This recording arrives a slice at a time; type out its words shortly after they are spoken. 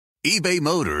eBay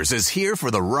Motors is here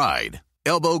for the ride.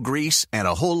 Elbow grease and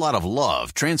a whole lot of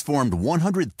love transformed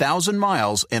 100,000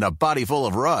 miles and a body full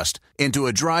of rust into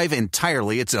a drive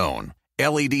entirely its own.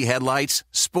 LED headlights,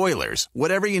 spoilers,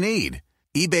 whatever you need.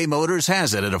 eBay Motors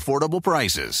has it at affordable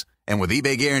prices. And with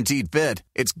eBay Guaranteed Fit,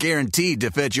 it's guaranteed to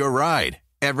fit your ride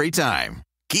every time.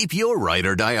 Keep your ride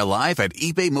or die alive at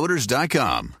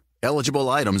ebaymotors.com. Eligible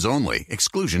items only.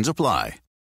 Exclusions apply.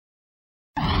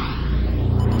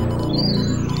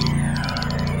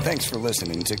 Thanks for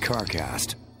listening to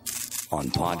CarCast on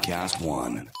Podcast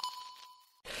One.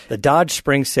 The Dodge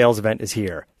Spring Sales Event is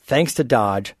here. Thanks to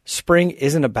Dodge, spring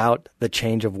isn't about the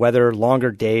change of weather,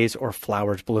 longer days, or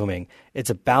flowers blooming.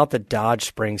 It's about the Dodge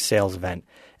Spring Sales Event.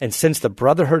 And since the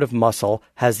Brotherhood of Muscle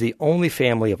has the only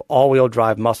family of all-wheel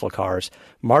drive muscle cars,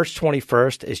 March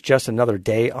 21st is just another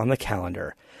day on the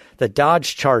calendar. The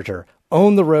Dodge Charger,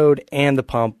 own the road and the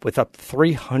pump with up to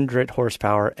 300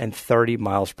 horsepower and 30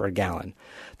 miles per gallon.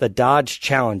 The Dodge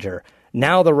Challenger,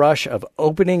 now the rush of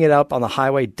opening it up on the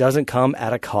highway doesn't come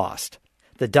at a cost.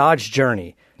 The Dodge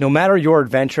Journey, no matter your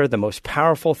adventure, the most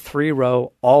powerful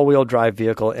three-row all-wheel drive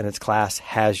vehicle in its class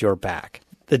has your back.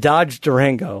 The Dodge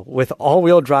Durango, with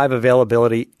all-wheel drive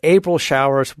availability, April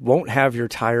showers won't have your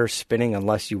tires spinning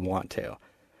unless you want to.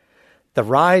 The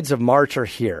rides of March are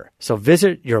here, so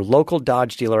visit your local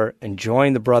Dodge dealer and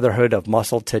join the Brotherhood of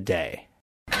Muscle today.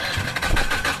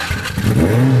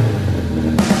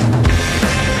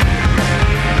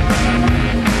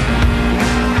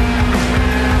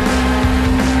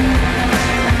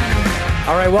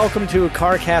 All right, welcome to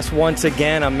CarCast once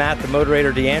again. I'm Matt, the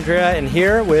moderator, DeAndrea, and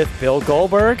here with Bill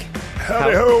Goldberg.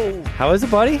 Howdy-ho. How is it,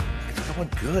 buddy? It's going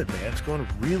good, man. It's going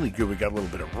really good. We got a little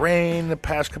bit of rain the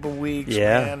past couple of weeks,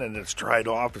 man, and it's dried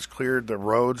off. It's cleared the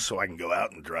roads so I can go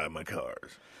out and drive my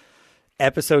cars.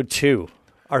 Episode 2,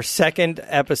 our second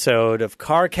episode of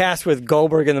CarCast with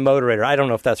Goldberg and the Moderator. I don't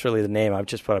know if that's really the name. I've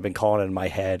just what I've been calling it in my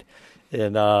head.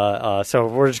 And so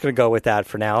we're just going to go with that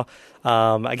for now.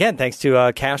 Again, thanks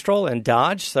to Castrol and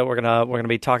Dodge. So we're gonna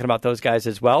be talking about those guys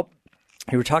as well.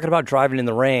 You were talking about driving in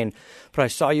the rain, but I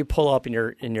saw you pull up in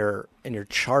your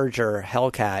Charger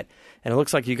Hellcat, and it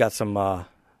looks like you got some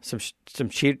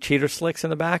cheater slicks in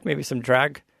the back, maybe some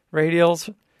drag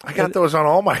radials. I got those on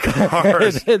all my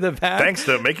cars. In the back. Thanks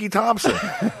to Mickey Thompson.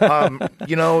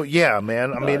 Yeah,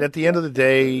 man. I mean, at the end of the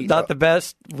day, not the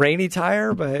best rainy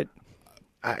tire, but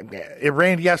it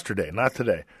rained yesterday, not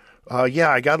today. Yeah,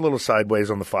 I got a little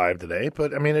sideways on the 5 today,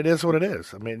 but I mean, it is what it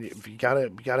is. I mean, you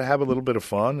gotta have a little bit of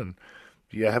fun, and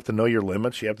you have to know your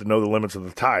limits. You have to know the limits of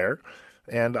the tire.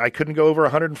 And I couldn't go over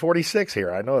 146 here.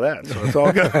 I know that, so it's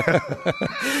all good.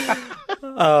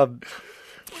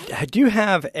 Do you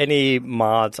have any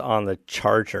mods on the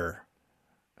Charger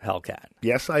Hellcat?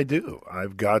 Yes, I do.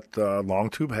 I've got long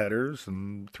tube headers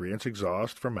and 3-inch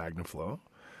exhaust for MagnaFlow.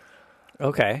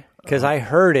 Okay, because I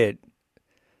heard it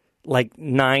like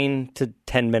 9 to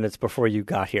 10 minutes before you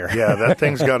got here. Yeah, that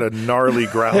thing's got a gnarly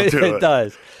growl to it. It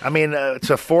does. I mean, it's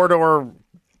a 4-door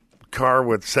car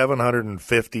with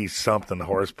 750-something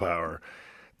horsepower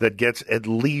that gets at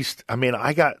least, I mean,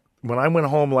 when I went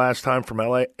home last time from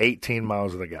L.A., 18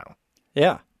 miles to the gallon.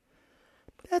 Yeah.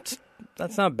 That's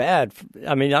not bad.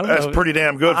 I mean, I don't know. That's pretty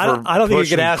damn good I don't think you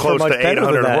could ask close for much to better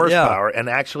 800 than that. horsepower, and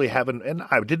actually and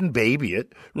I didn't baby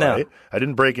it, right? No. I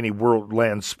didn't break any world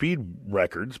land speed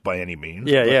records by any means.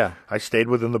 Yeah. I stayed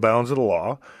within the bounds of the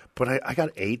law, but I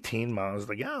got 18 miles to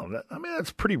the gallon. I mean,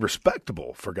 that's pretty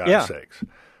respectable, for God's sakes.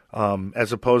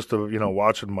 As opposed to,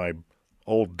 watching my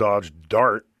old Dodge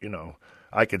Dart,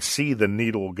 I could see the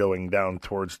needle going down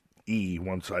towards E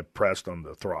once I pressed on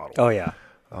the throttle. Oh, yeah.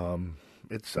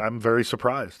 I'm very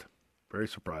surprised. Very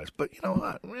surprised. But you know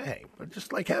what? Hey, we're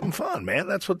just like having fun, man.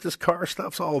 That's what this car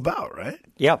stuff's all about, right?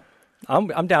 Yeah.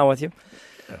 I'm down with you.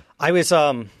 Yeah. I was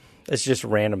it's just a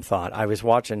random thought. I was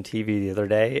watching TV the other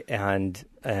day and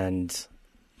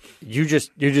you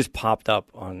just popped up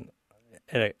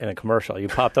in a commercial. You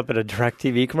popped up in a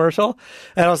DirecTV commercial,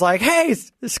 and I was like, "Hey,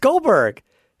 it's Goldberg."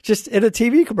 Just in a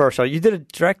TV commercial. You did a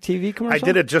DirecTV commercial? I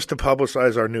did it just to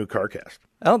publicize our new CarCast.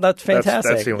 Oh, that's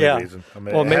fantastic. That's the only reason. I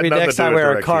mean, well, maybe next time I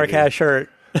wear a CarCast shirt.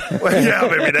 Well, yeah,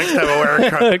 maybe next time I wear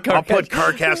a I'll put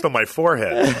CarCast on my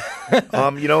forehead.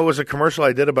 It was a commercial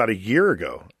I did about a year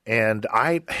ago, and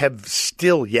I have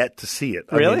still yet to see it.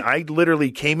 Really? I mean, I literally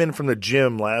came in from the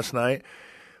gym last night.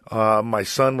 My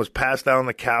son was passed out on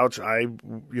the couch. I,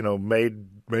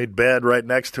 made bed right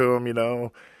next to him,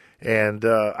 And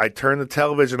I turned the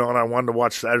television on. I wanted to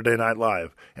watch Saturday Night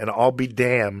Live. And I'll be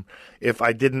damned if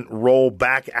I didn't roll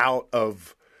back out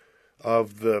of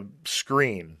of the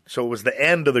screen. So it was the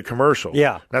end of the commercial.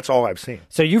 Yeah. That's all I've seen.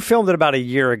 So you filmed it about a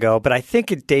year ago, but I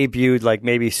think it debuted like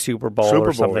maybe Super Bowl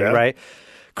or something, right?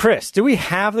 Chris, do we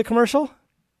have the commercial?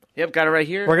 Yep, got it right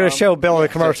here. We're going to show Bill the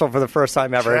commercial for the first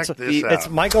time ever. Check this out. It's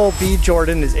Michael B.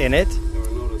 Jordan is in it.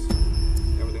 Notice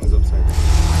everything's upside down.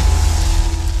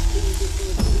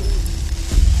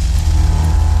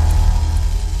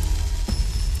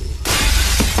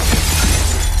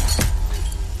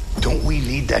 Don't we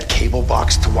need that cable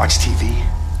box to watch TV?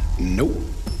 Nope.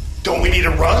 Don't we need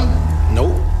a run?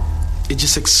 Nope. It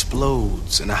just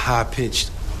explodes in a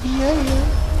high-pitched...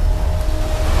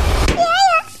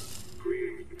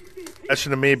 That's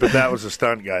to me, but that was a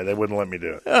stunt guy. They wouldn't let me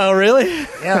do it. Oh, really?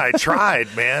 Yeah, I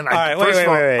tried, man. All right,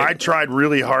 wait. I tried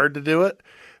really hard to do it.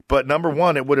 But number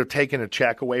one, it would have taken a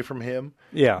check away from him,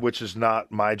 which is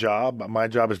not my job. My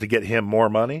job is to get him more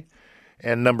money.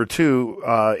 And number two,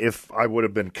 if I would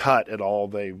have been cut at all,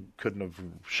 they couldn't have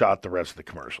shot the rest of the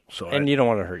commercial. And you don't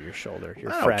want to hurt your shoulder. I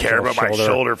don't care about my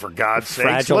shoulder, for God's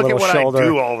sake. Look at what shoulder. I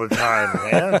do all the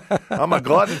time, man. I'm a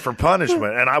glutton for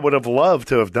punishment, and I would have loved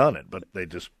to have done it, but they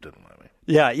just didn't let me.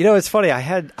 Yeah, you know, it's funny. I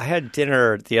had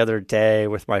dinner the other day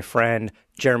with my friend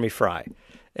Jeremy Fry.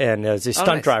 And as a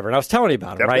stunt driver, and I was telling you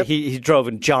about him, right? Yep. He drove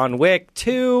in John Wick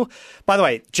 2. By the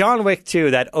way, John Wick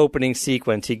 2, that opening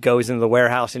sequence, he goes into the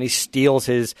warehouse and he steals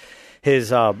his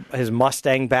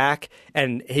Mustang back,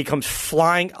 and he comes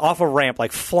flying off a ramp,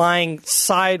 like flying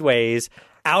sideways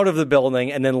out of the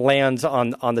building, and then lands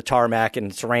on the tarmac,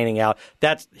 and it's raining out.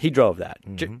 He drove that.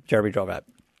 Mm-hmm. Jeremy drove that.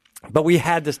 But we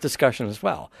had this discussion as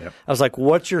well. Yep. I was like,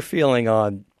 "What's your feeling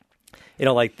on,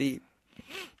 like the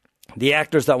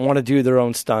actors that want to do their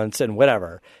own stunts and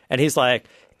whatever?" And he's like,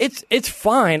 it's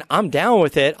fine. I'm down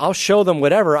with it. I'll show them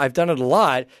whatever. I've done it a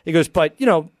lot. He goes, but,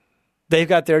 they've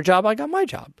got their job. I got my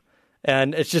job.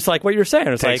 And it's just like what you're saying.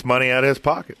 It's takes money out of his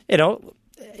pocket.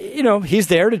 He's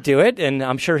there to do it, and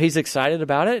I'm sure he's excited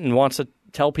about it and wants to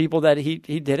tell people that he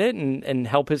did it and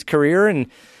help his career and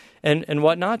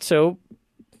whatnot. So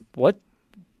what?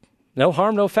 No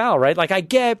harm, no foul, right? Like, I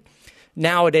get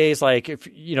nowadays, like, if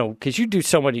because you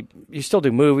still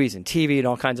do movies and TV and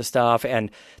all kinds of stuff, and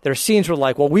there are scenes where,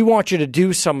 like, well, we want you to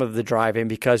do some of the driving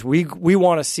because we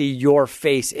want to see your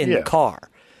face in the car.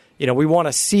 We want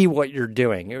to see what you're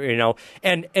doing.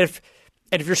 And if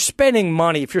you're spending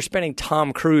money, if you're spending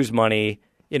Tom Cruise money,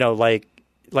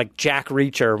 like Jack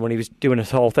Reacher when he was doing his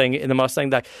whole thing in the Mustang,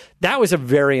 that was a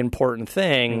very important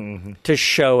thing to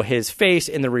show his face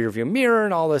in the rearview mirror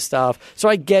and all this stuff. So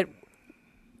I get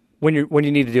when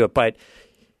you need to do it, but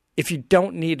if you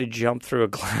don't need to jump through a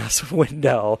glass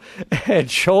window and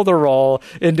shoulder roll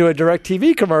into a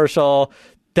DirecTV commercial,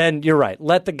 then you're right.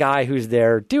 Let the guy who's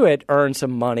there do it, earn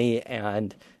some money,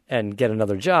 and get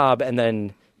another job, and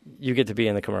then you get to be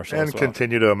in the commercial and as well.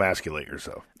 Continue to emasculate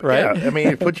yourself. Right? Yeah, I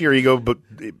mean, put your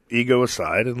ego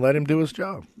aside and let him do his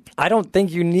job. I don't think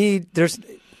you need.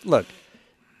 Look.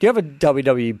 Do you have a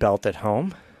WWE belt at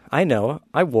home? I know.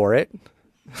 I wore it.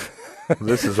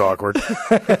 This is awkward.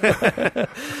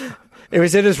 It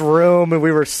was in his room, and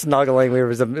we were snuggling. It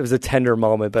was a tender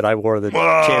moment, but I wore the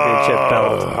championship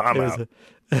belt. I'm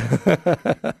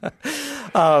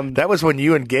out. That was when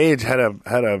you and Gage had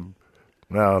a.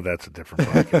 No, that's a different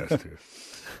podcast too.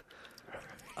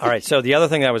 All right. So the other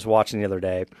thing I was watching the other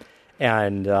day,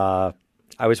 and I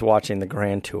was watching the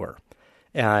Grand Tour.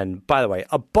 And by the way,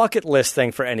 a bucket list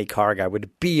thing for any car guy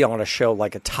would be on a show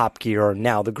like a Top Gear or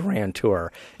now the Grand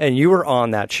Tour. And you were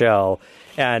on that show,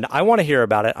 and I want to hear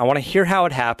about it. I want to hear how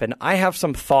it happened. I have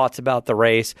some thoughts about the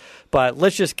race, but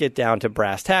let's just get down to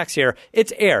brass tacks here.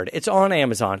 It's aired. It's on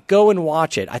Amazon. Go and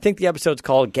watch it. I think the episode's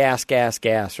called Gas, Gas,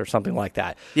 Gas or something like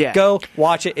that. Yeah. Go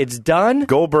watch it. It's done.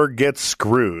 Goldberg Gets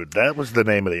Screwed. That was the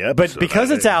name of the episode. But because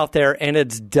it's out there and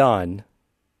it's done,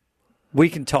 we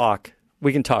can talk.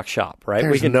 We can talk shop, right?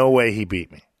 There's no way he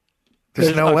beat me.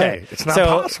 There's no way. It's not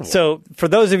possible. So for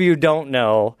those of you who don't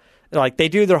know, like, they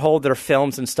do their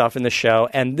films and stuff in the show,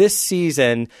 and this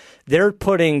season they're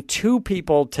putting two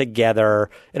people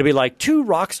together. It'll be like two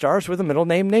rock stars with a middle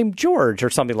name named George or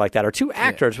something like that, or two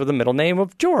actors with a middle name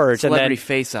of George. Celebrity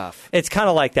face-off. It's kind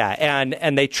of like that.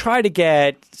 And they try to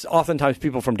get oftentimes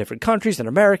people from different countries, an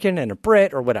American and a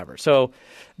Brit or whatever. So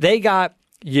they got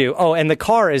you. Oh, and the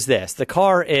car is this. The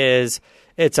car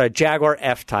it's a Jaguar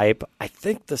F-Type. I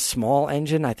think the small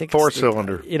engine. I think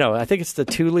four-cylinder. I think it's the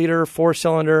 2-liter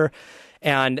 4-cylinder.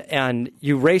 And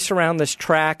you race around this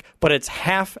track, but it's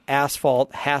half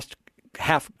asphalt,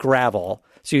 half gravel.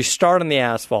 So you start on the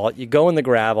asphalt, you go in the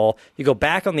gravel, you go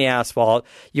back on the asphalt,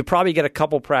 you probably get a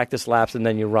couple practice laps, and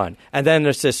then you run. And then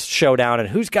there's this showdown, and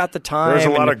who's got the time? There's a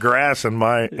lot of grass in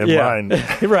mine.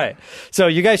 Right. So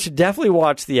you guys should definitely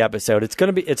watch the episode.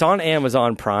 It's on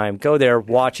Amazon Prime. Go there,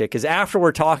 watch it, because after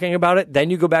we're talking about it, then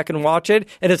you go back and watch it,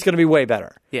 and it's going to be way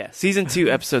better. Yeah, season 2,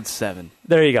 episode 7.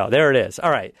 There you go. There it is.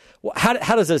 All right.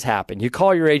 How does this happen? You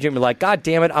call your agent and be like, God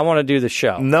damn it, I want to do the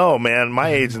show. No, man. My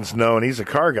agent's known. He's a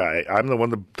car guy. I'm the one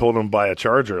that told him to buy a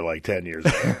Charger like 10 years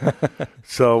ago.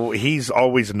 So he's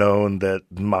always known that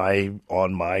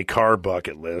on my car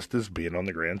bucket list is being on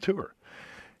the Grand Tour.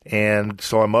 And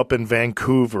so I'm up in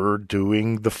Vancouver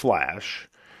doing the Flash,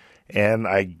 and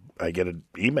I get an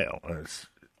email. And it's,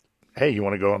 hey, you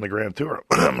want to go on the Grand Tour?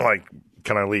 I'm like,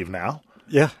 can I leave now?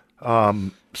 Yeah.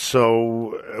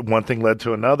 So one thing led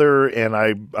to another, and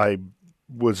I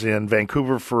was in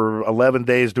Vancouver for 11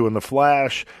 days doing the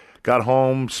Flash, got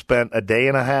home, spent a day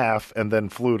and a half, and then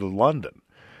flew to London.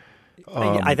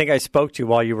 I think I spoke to you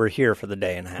while you were here for the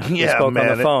day and a half. Yeah, you spoke man,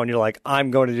 on the phone. You're like, I'm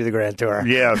going to do the Grand Tour.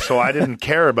 Yeah, so I didn't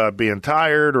care about being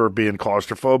tired or being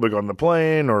claustrophobic on the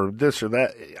plane or this or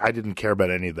that. I didn't care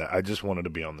about any of that. I just wanted to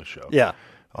be on the show. Yeah.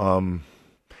 And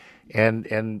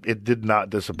it did not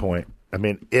disappoint. I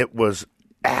mean, it was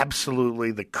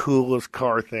absolutely the coolest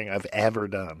car thing I've ever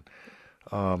done.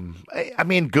 I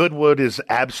mean, Goodwood is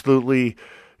absolutely,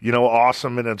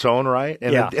 awesome in its own right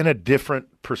and in a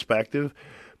different perspective.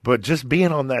 But just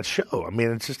being on that show, I mean,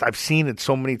 it's just I've seen it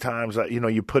so many times.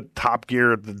 You put Top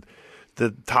Gear at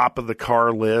the top of the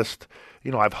car list.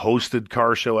 I've hosted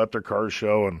car show after car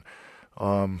show, and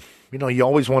you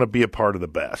always want to be a part of the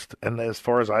best. And as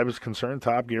far as I was concerned,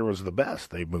 Top Gear was the best.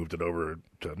 They moved it over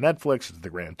to Netflix. It's the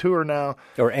Grand Tour now.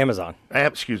 Or Amazon.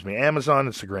 Amazon.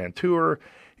 It's the Grand Tour.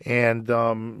 And,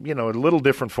 a little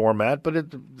different format, but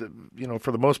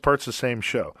for the most part, it's the same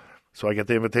show. So I get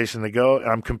the invitation to go.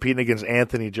 I'm competing against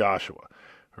Anthony Joshua,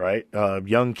 right?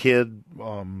 Young kid,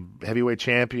 heavyweight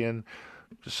champion,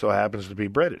 just so happens to be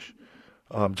British.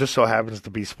 Just so happens to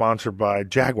be sponsored by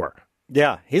Jaguar.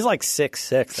 Yeah, he's like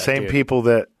 6'6". Same people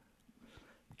that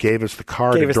gave us the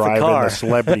car to drive in the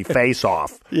Celebrity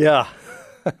Face-Off. Yeah.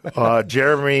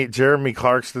 Jeremy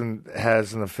Clarkson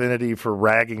has an affinity for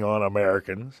ragging on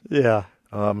Americans. Yeah.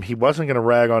 He wasn't going to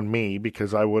rag on me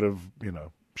because I would have,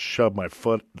 shoved my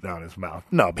foot down his mouth.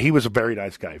 No, but he was a very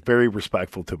nice guy, very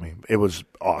respectful to me. It was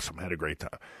awesome. Had a great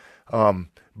time.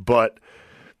 But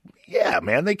yeah,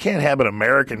 man, they can't have an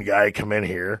American guy come in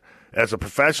here as a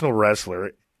professional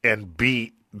wrestler and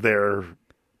beat their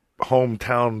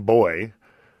hometown boy.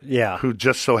 Yeah. Who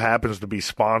just so happens to be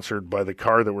sponsored by the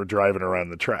car that we're driving around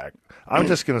the track. I'm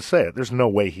just going to say it. There's no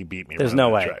way he beat me. There's no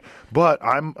way. Track. But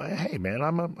hey man,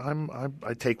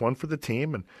 I take one for the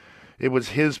team, and it was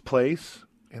his place.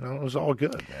 It was all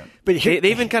good, man. But they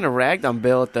even kind of ragged on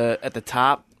Bill at the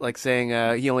top, like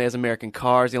saying he only has American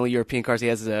cars. The only European cars he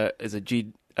has is a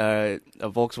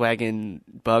Volkswagen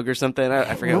Bug or something.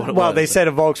 I forget what it was. Well, they said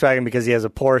a Volkswagen because he has a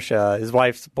Porsche. His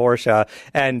wife's Porsche,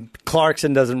 and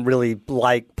Clarkson doesn't really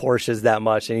like Porsches that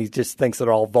much, and he just thinks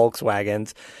they're all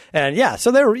Volkswagens. And yeah,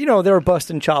 so they were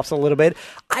busting chops a little bit.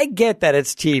 I get that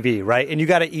it's TV, right? And you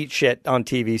got to eat shit on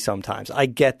TV sometimes. I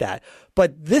get that.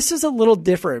 But this is a little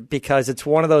different because it's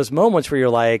one of those moments where you're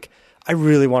like, I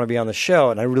really want to be on the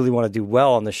show, and I really want to do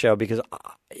well on the show because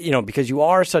you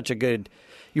are such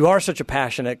a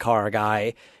passionate car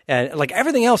guy, and like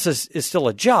everything else is still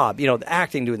a job. The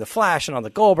acting, doing the Flash, and on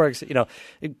the Goldbergs,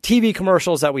 TV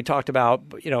commercials that we talked about,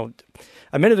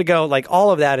 a minute ago. Like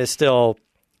all of that is still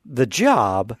the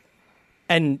job,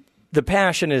 and the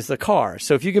passion is the car.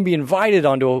 So if you can be invited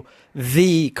onto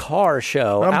the car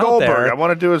show, I'm out Goldberg. there, I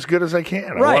want to do as good as I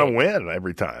can. Right. I want to win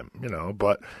every time,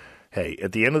 But hey,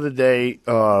 at the end of the day,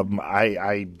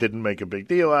 I didn't make a big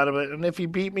deal out of it. And if he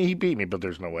beat me, he beat me. But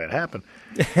there's no way it happened.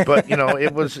 But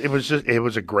it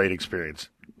was a great experience,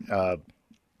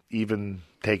 even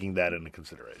taking that into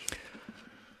consideration.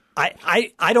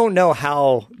 I don't know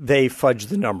how they fudge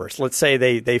the numbers. Let's say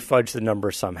they fudge the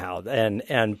numbers somehow.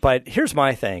 But here's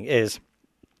my thing is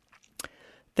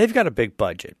they've got a big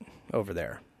budget over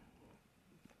there.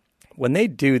 When they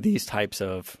do these types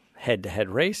of head-to-head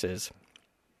races,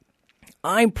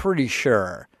 I'm pretty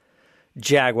sure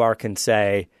Jaguar can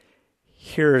say,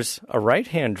 here's a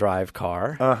right-hand drive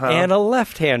car and a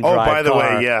left-hand drive car. Oh, by the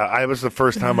way, yeah, I was the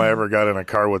first time I ever got in a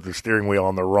car with the steering wheel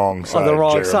on the wrong side. On the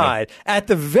wrong Jeremy. side. At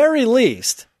the very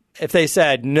least, if they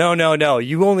said, no,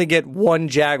 you only get one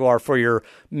Jaguar for your $1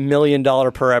 million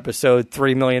per episode,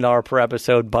 $3 million per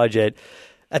episode budget,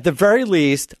 at the very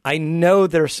least, I know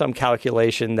there's some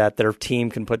calculation that their team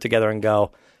can put together and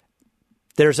go,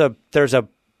 there's a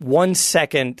 1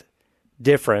 second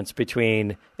difference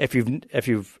between if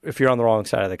you're on the wrong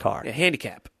side of the car. A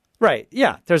handicap. Right.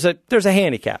 Yeah. There's a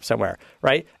handicap somewhere,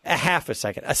 right? A half a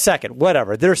second,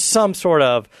 whatever. There's some sort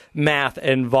of math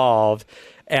involved.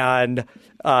 And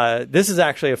this is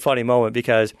actually a funny moment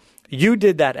because you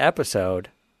did that episode,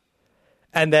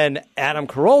 and then Adam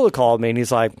Carolla called me, and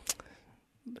he's like,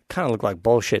 kind of looked like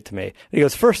bullshit to me. And he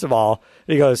goes, first of all,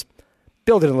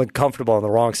 Bill didn't look comfortable on the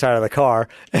wrong side of the car.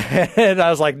 And I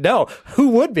was like, no, who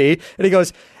would be? And he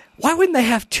goes, why wouldn't they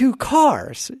have two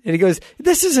cars? And he goes,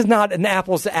 this is not an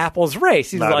apples to apples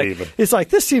race. He's not like, even. He's like,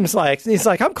 this seems like, he's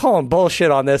like, I'm calling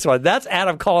bullshit on this one. That's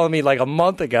Adam calling me like a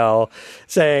month ago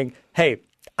saying, hey,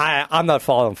 I'm not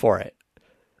falling for it.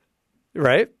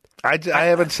 Right? I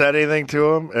haven't said anything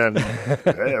to him,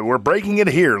 and we're breaking it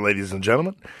here, ladies and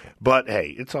gentlemen. But,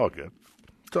 hey, it's all good.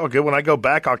 It's all good. When I go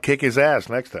back, I'll kick his ass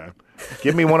next time.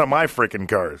 Give me one of my freaking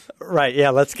cars. Right,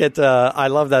 yeah, let's get I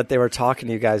love that they were talking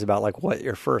to you guys about, like, what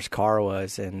your first car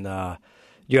was, and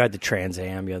you had the Trans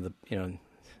Am, you had the,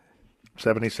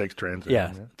 76 Trans Am.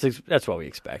 Yeah, that's what we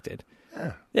expected.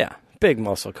 Yeah, big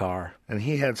muscle car. And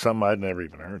he had something I'd never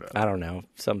even heard of. I don't know,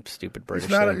 some stupid British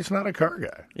He's not a car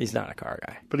guy. He's not a car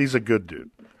guy. But he's a good dude.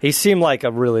 He seemed like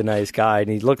a really nice guy, and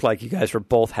he looked like you guys were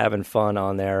both having fun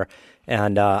on there.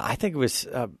 And I think it was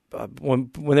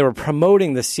when they were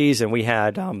promoting the season, we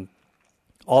had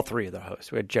all three of the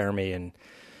hosts. We had Jeremy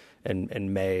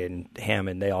and May and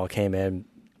Hammond. They all came in.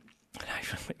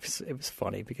 It was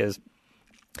funny because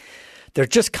they're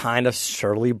just kind of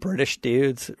surly British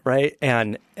dudes, right?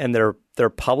 And they're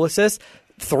publicists.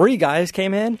 Three guys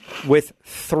came in with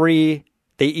three.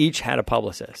 They each had a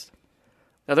publicist.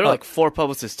 Now, there were like four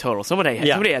publicists total. Somebody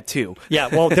had two. Yeah,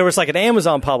 well, there was like an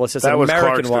Amazon publicist, an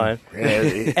American one,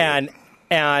 Yeah.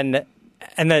 and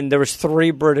then there was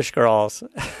three British girls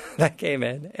that came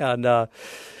in, and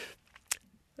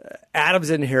Adam's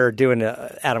in here doing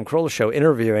an Adam Carolla show,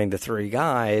 interviewing the three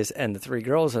guys, and the three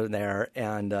girls are in there,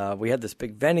 and we had this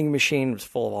big vending machine. It was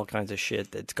full of all kinds of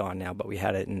shit that's gone now, but we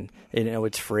had it, and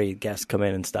it's free. Guests come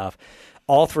in and stuff.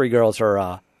 All three girls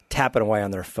are tapping away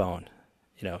on their phone,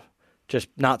 just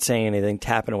not saying anything,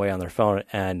 tapping away on their phone,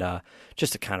 and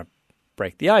just to kind of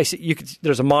break the ice.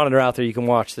 There's a monitor out there. You can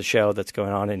watch the show that's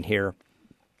going on in here.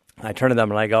 I turn to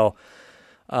them and I go,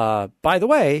 by the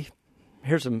way,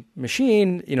 here's a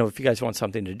machine. If you guys want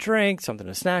something to drink, something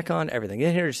to snack on, everything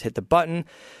in here, just hit the button.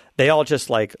 They all just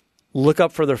like look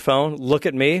up for their phone, look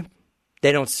at me.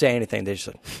 They don't say anything. They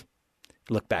just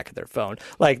look back at their phone.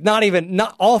 Like not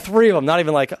all three of them, not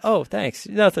even like, oh, thanks.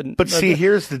 Nothing. But see,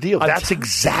 here's the deal. That's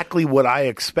exactly what I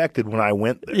expected when I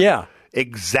went there. Yeah.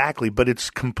 Exactly. But it's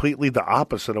completely the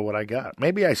opposite of what I got.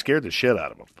 Maybe I scared the shit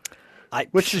out of them.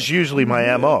 Which is usually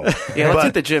my MO. Yeah, let's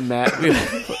hit the gym, Matt.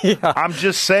 I'm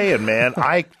just saying, man,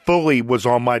 I fully was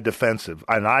on my defensive.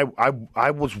 And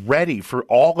I was ready for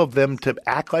all of them to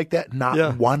act like that.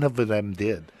 Not one of them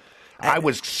did. I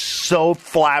was so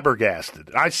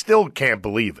flabbergasted. I still can't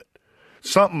believe it.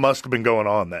 Something must have been going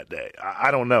on that day.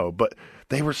 I don't know, but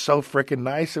they were so freaking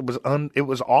nice. It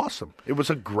was awesome. It was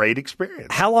a great experience.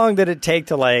 How long did it take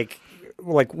to like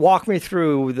walk me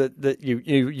through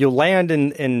you land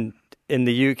in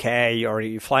the UK, or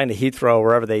you fly into Heathrow,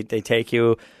 wherever they take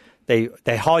you.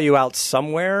 They haul you out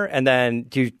somewhere, and then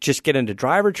do you just get into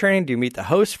driver training? Do you meet the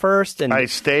host first? And I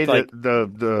stayed at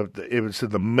it was in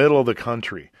the middle of the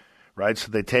country. Right,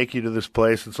 so they take you to this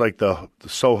place. It's like the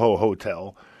Soho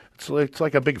Hotel. It's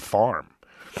like a big farm.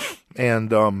 And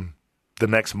the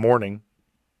next morning,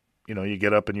 you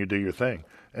get up and you do your thing.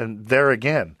 And there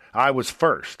again, I was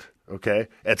first. Okay,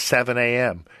 at 7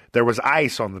 a.m. There was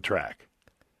ice on the track.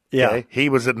 Okay? Yeah, he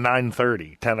was at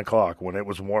 9:30, 10 o'clock when it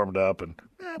was warmed up. And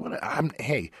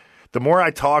hey. The more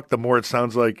I talk, the more it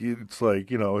sounds like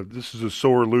this is a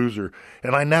sore loser.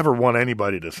 And I never want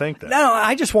anybody to think that. No,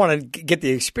 I just want to get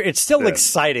the experience. It's still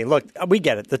exciting. Look, we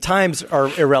get it. The times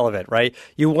are irrelevant, right?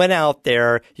 You went out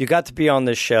there. You got to be on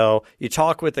this show. You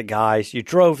talk with the guys. You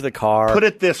drove the car. Put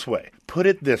it this way.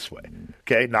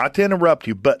 Okay? Not to interrupt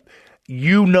you, but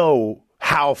you know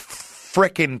how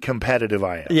frickin' competitive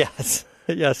I am. Yes.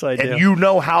 Yes, I do. And you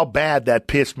know how bad that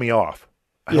pissed me off.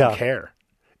 I don't care.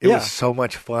 It was so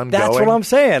much fun going. That's what I'm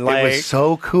saying. It was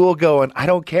so cool going. I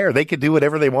don't care. They could do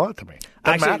whatever they want to me.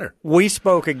 Doesn't matter. We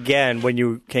spoke again when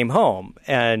you came home,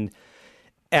 and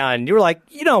you were like,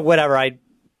 whatever.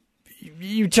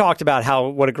 You talked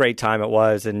about what a great time it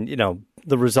was, and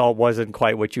the result wasn't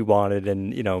quite what you wanted,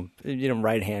 and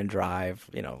right-hand drive,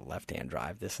 left-hand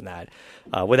drive, this and that,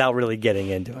 without really getting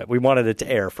into it. We wanted it to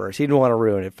air first. He didn't want to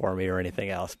ruin it for me or anything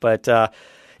else, but.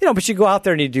 But you go out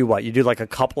there and you do what? You do like a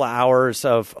couple of hours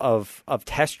of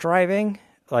test driving.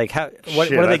 Like what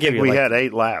do they give you? We like, had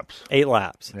 8 laps. 8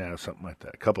 laps. Yeah, something like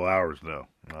that. A couple hours though,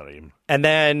 not even. And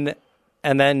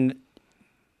then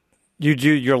you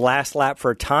do your last lap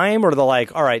for a time, or they're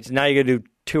like, all right, so now you're gonna do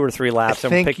 2 or 3 laps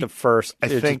and pick the first. I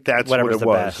think that's what it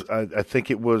was. Best. I think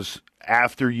it was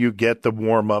after you get the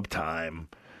warm up time.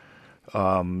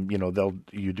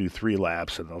 You do 3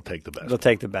 laps and they'll take the best. They'll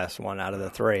take the best one out of the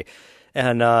 3.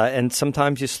 And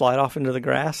sometimes you slide off into the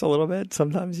grass a little bit.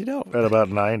 Sometimes you don't. At about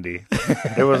 90.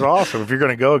 It was awesome. If you're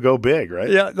going to go big, right?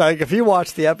 Yeah, like if you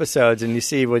watch the episodes and you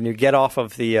see when you get off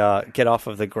of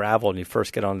the gravel and you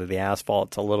first get onto the asphalt,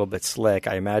 it's a little bit slick.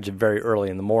 I imagine very early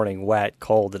in the morning, wet,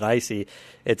 cold, and icy,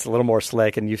 it's a little more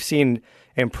slick. And you've seen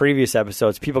in previous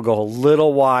episodes, people go a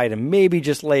little wide and maybe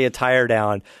just lay a tire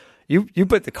down. You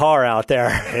put the car out there.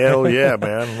 Hell yeah,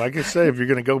 man. Like I say, if you're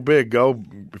going to go big, go.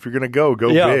 If you're going to go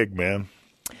big, man.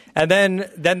 And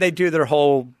then they do their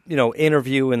whole,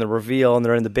 interview and the reveal, and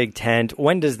they're in the big tent.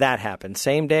 When does that happen?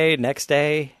 Same day, next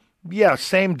day? Yeah,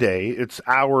 same day. It's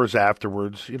hours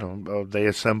afterwards. They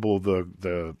assemble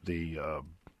the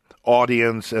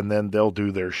audience, and then they'll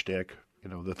do their shtick.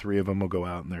 The 3 of them will go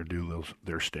out and they'll do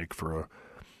their shtick for an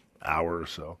hour or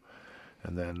so,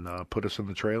 and then put us in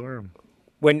the trailer.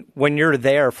 When you're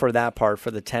there for that part,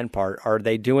 for the tent part, are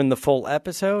they doing the full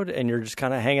episode and you're just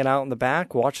kind of hanging out in the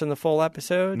back watching the full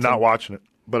episode? Not watching it,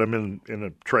 but I'm in a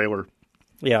trailer.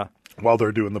 Yeah. While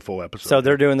they're doing the full episode. So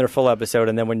they're doing their full episode,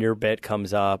 and then when your bit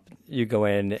comes up, you go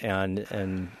in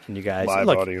and you guys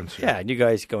live audience. Yeah, you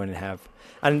guys go in and have,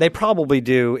 and they probably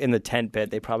do in the tent bit.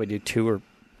 They probably do two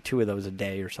of those a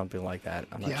day or something like that.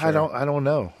 I'm not sure. I don't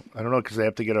know because they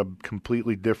have to get a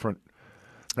completely different.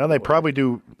 No, they probably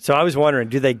do. So I was wondering,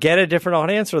 do they get a different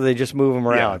audience, or do they just move them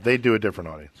around? Yeah, they do a different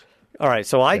audience. All right,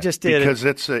 so I just did because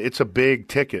it's a big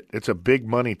ticket. It's a big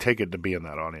money ticket to be in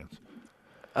that audience.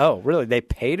 Oh, really? They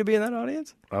pay to be in that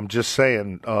audience? I'm just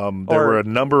saying. There were a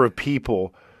number of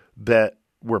people that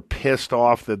were pissed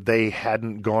off that they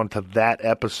hadn't gone to that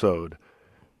episode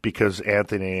because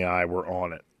Anthony and I were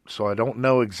on it. So I don't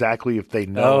know exactly if they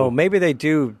know. Oh, maybe they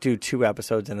do 2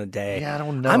 episodes in a day. Yeah, I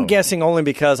don't know. I'm guessing only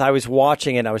because I was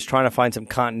watching it. I was trying to find some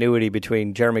continuity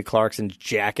between Jeremy Clarkson's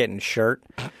jacket and shirt,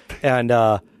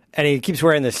 and he keeps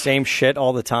wearing the same shit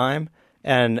all the time.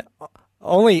 And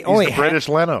only the British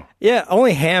Leno. Yeah,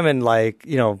 only Hammond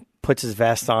puts his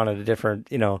vest on at a different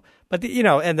but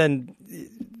and then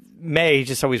May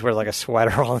just always wears like a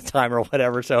sweater all the time or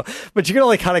whatever. So, but you can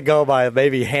only kind of go by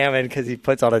maybe Hammond because he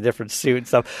puts on a different suit and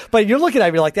stuff. But you're looking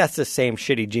at me like that's the same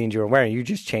shitty jeans you were wearing. You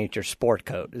just changed your sport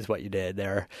coat is what you did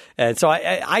there. And so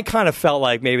I kind of felt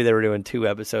like maybe they were doing 2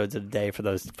 episodes a day for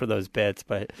those bits.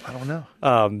 But I don't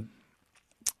know.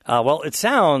 Well, it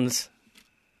sounds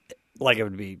like it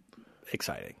would be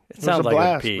exciting. It sounds like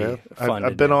blast, it would be man. fun.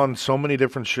 I've been on so many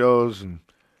different shows, and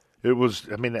it was.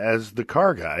 I mean, as the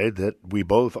car guy that we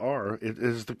both are, it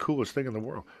is the coolest thing in the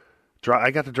world.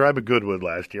 I got to drive at Goodwood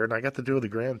last year, and I got to do the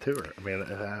Grand Tour. I mean,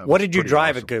 what did you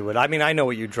drive at Goodwood? I mean, I know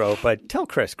what you drove, but tell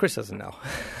Chris. Chris doesn't know.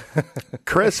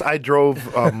 Chris, I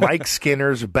drove Mike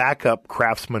Skinner's backup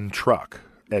Craftsman truck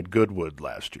at Goodwood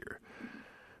last year,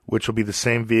 which will be the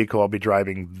same vehicle I'll be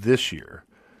driving this year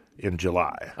in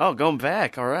July. Oh, going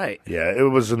back. All right. Yeah,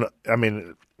 it was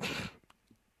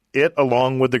it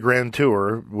along with the Grand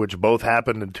Tour, which both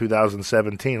happened in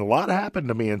 2017. A lot happened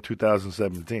to me in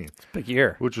 2017. It's a big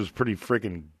year. Which was pretty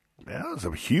freaking, it was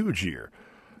a huge year.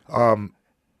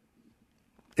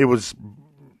 It was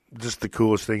just the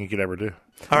coolest thing you could ever do.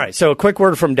 All right, so a quick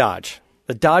word from Dodge.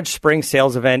 The Dodge Spring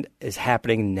Sales Event is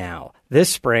happening now. This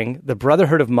spring, the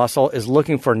Brotherhood of Muscle is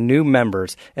looking for new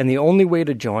members, and the only way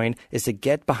to join is to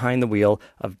get behind the wheel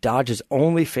of Dodge's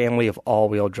only family of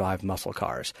all-wheel drive muscle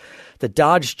cars. The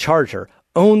Dodge Charger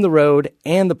own the road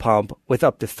and the pump with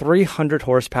up to 300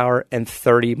 horsepower and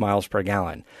 30 miles per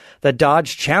gallon. The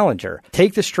Dodge Challenger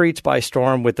take the streets by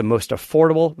storm with the most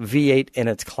affordable V8 in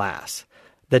its class.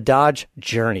 The Dodge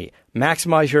Journey.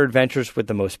 Maximize your adventures with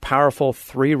the most powerful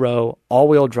 3-row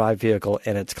all-wheel drive vehicle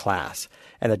in its class.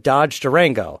 And the Dodge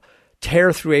Durango.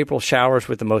 Tear through April showers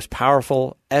with the most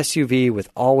powerful SUV with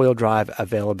all-wheel drive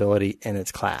availability in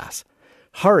its class.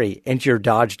 Hurry into your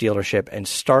Dodge dealership and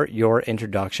start your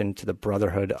introduction to the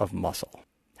Brotherhood of Muscle.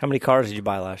 How many cars did you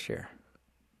buy last year?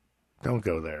 Don't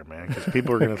go there, man, because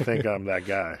people are going to think I'm that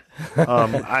guy.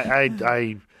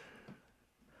 I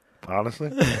honestly,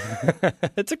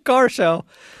 it's a car show.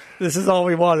 This is all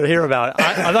we wanted to hear about.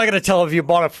 I'm not going to tell if you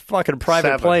bought a fucking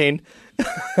private 7. plane.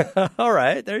 All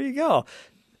right, there you go.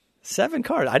 7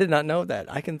 cars. I did not know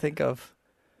that. I can think of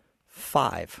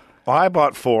 5. Well, I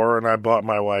bought 4, and I bought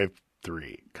my wife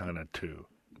 3, kind of 2.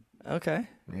 Okay.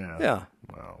 Yeah. Yeah.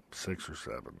 Well, 6 or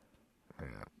 7.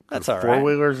 That's all right.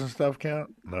 Four-wheelers and stuff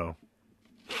count?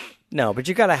 No, but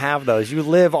you got to have those. You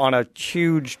live on a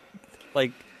huge,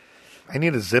 like... I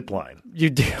need a zip line. You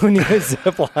do need a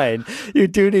zip line. You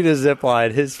do need a zip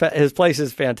line. His place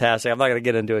is fantastic. I'm not going to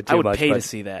get into it too much. I would pay to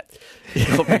see that.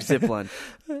 Goldberg zip line.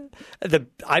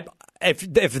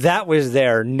 If that was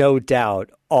there, no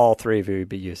doubt all three of you would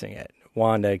be using it.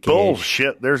 Wanda, Gage.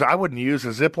 Bullshit. I wouldn't use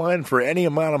a zip line for any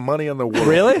amount of money in the world.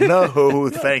 Really? No,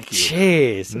 thank you.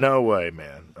 Jeez. No way,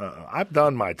 man. I've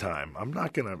done my time. I'm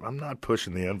not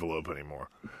pushing the envelope anymore.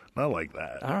 Not like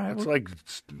that. All right. It's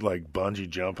like bungee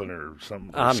jumping or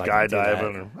something, or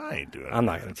skydiving. I ain't doing it. I'm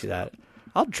not going to do that.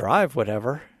 I'll drive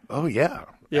whatever. Oh, yeah.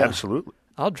 Absolutely.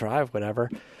 I'll drive whatever.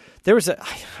 There was I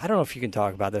don't know if you can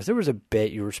talk about this. There was a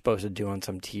bit you were supposed to do on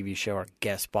some TV show or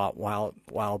guest spot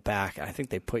while back. I think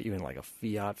they put you in like a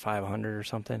Fiat 500 or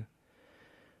something.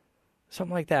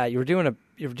 Something like that. You were doing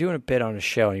a bit on a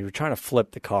show and you were trying to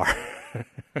flip the car.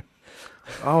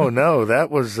 Oh no, that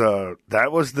was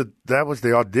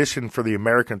the audition for the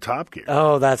American Top Gear.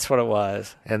 Oh, that's what it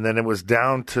was. And then it was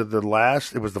down to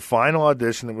it was the final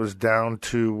audition. It was down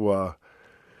to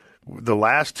the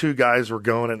last two guys were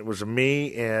going, and it was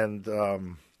me and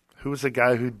who was the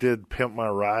guy who did Pimp My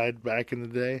Ride back in the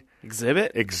day?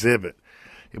 Exhibit.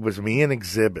 It was me and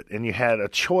Exhibit, and you had a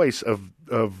choice of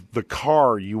the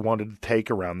car you wanted to take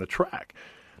around the track,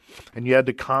 and you had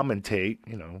to commentate,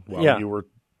 while you were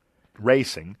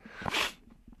racing.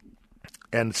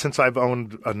 And since I've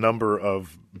owned a number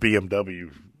of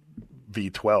BMW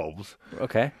V12s,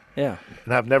 okay, yeah,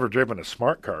 and I've never driven a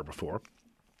smart car before,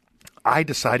 I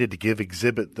decided to give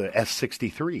Exhibit the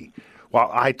S63 while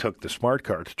I took the smart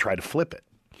car to try to flip it.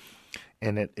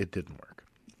 And it didn't work.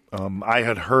 I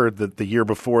had heard that the year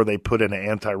before they put in an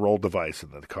anti-roll device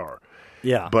in the car.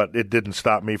 Yeah. But it didn't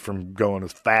stop me from going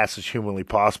as fast as humanly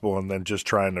possible and then just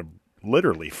trying to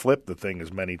literally flip the thing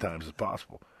as many times as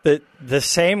possible. The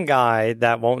same guy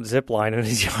that won't zip line in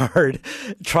his yard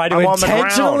tried to I'm on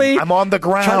the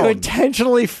ground. Try to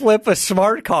intentionally flip a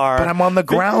smart car. But I'm on the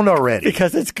ground already.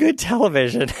 Because it's good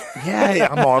television. Yeah,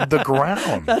 I'm on the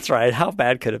ground. That's right. How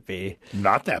bad could it be?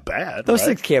 Not that bad. Those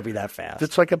things can't be that fast.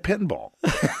 It's like a pinball.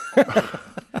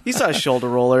 You saw a shoulder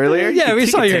roll earlier. Yeah, we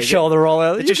saw your shoulder roll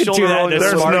earlier. You can do that in a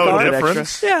There's smart no car.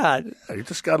 difference. Yeah. You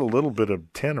just got a little bit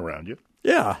of tin around you.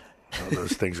 Yeah. Oh,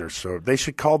 those things are they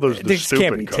should call those the This stupid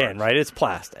can't be cars. tin, right? It's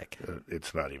plastic.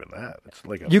 It's not even that. It's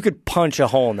like you could punch a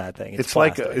hole in that thing. It's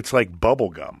like bubble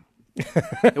gum.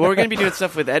 We're going to be doing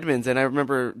stuff with Edmonds, and I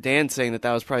remember Dan saying that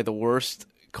was probably the worst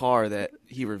car that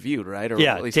he reviewed, right? Or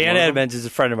yeah, at least Dan Edmonds is a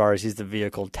friend of ours. He's the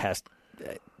vehicle test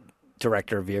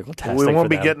director of vehicle testing. We won't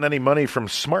be getting any money from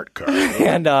Smart Car.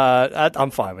 And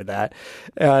I'm fine with that.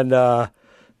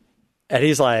 And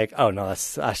he's like, "Oh no,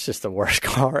 that's just the worst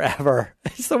car ever.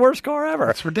 It's the worst car ever.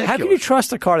 It's ridiculous. How can you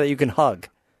trust a car that you can hug?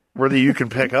 Whether you can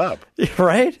pick up,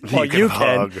 right? Well, you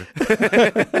hug. can.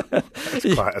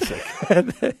 That's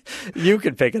classic. You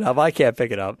can pick it up. I can't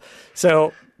pick it up.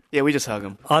 So yeah, we just hug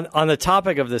them. On the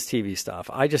topic of this TV stuff,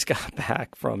 I just got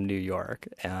back from New York,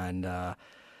 and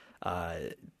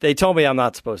they told me I'm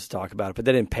not supposed to talk about it, but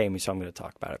they didn't pay me, so I'm going to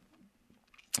talk about it.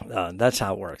 That's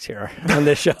how it works here on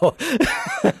this show.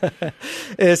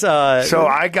 So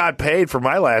I got paid for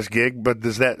my last gig, but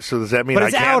does that mean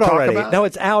I can't talk already? about it? No,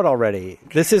 it's out already.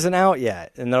 This isn't out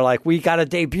yet, and they're like, "We got to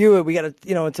debut it. We got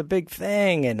to, it's a big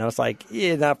thing." And I was like,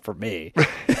 "Yeah, not for me,"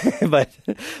 but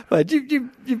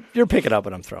you're picking up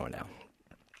what I'm throwing down.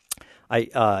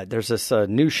 There's this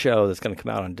new show that's going to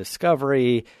come out on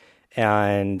Discovery,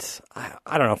 and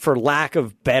I don't know, for lack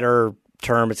of better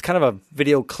term, it's kind of a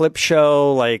video clip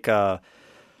show, like I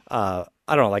don't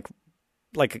know,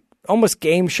 like almost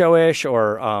game show-ish,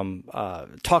 or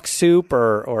Talk Soup,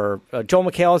 or Joel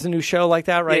McHale has a new show like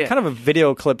that, right? Yeah. Kind of a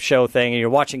video clip show thing, and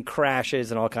you're watching crashes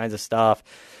and all kinds of stuff.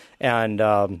 And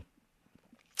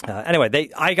anyway,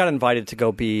 I got invited to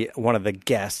go be one of the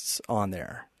guests on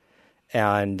there,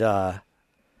 and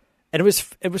it was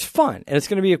fun, and it's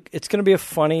gonna be a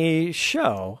funny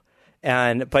show.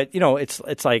 But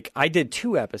it's like I did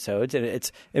 2 episodes, and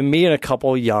it's me and a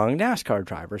couple young NASCAR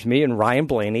drivers, me and Ryan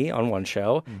Blaney on one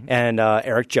show, mm-hmm. and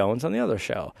Eric Jones on the other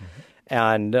show,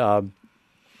 mm-hmm.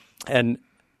 and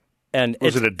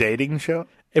was it a dating show?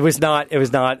 It was not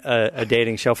a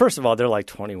dating show. First of all, they're like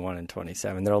 21 and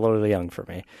 27. They're a little young for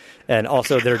me, and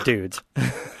also they're dudes.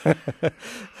 But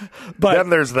then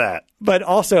there's that. But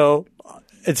also,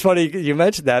 it's funny you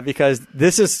mentioned that, because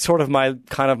this is sort of my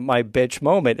bitch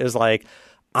moment, is like,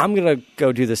 I'm going to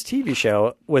go do this TV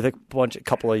show with a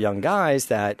couple of young guys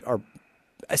that are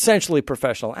essentially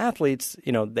professional athletes.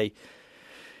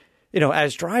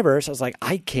 as drivers, I was like,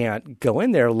 I can't go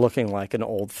in there looking like an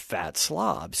old fat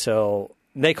slob. So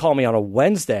they call me on a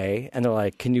Wednesday, and they're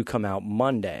like, "Can you come out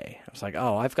Monday?" I was like,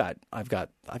 "Oh, I can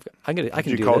do this."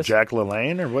 Did you call Jack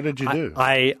LaLanne, or what did you do?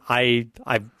 I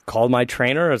called my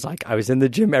trainer. I was like, I was in the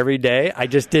gym every day. I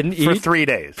just didn't eat for 3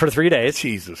 days. For 3 days,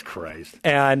 Jesus Christ!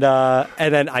 And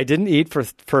then I didn't eat for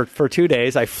 2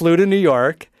 days. I flew to New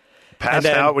York. Passed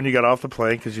out when you got off the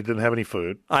plane because you didn't have any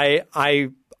food.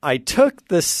 I took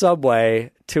the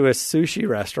subway to a sushi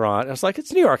restaurant. I was like,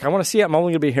 it's New York. I want to see it. I'm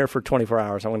only going to be here for 24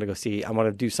 hours. I want to go see. I want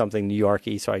to do something New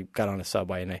York-y. So I got on a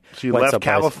subway. So you left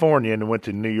California and went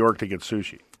to New York to get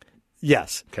sushi.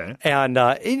 Yes. Okay. And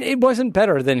it wasn't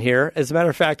better than here. As a matter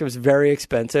of fact, it was very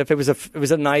expensive. It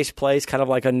was a nice place, kind of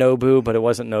like a Nobu, but it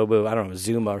wasn't Nobu. I don't know,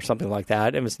 Zuma or something like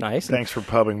that. It was nice. Thanks for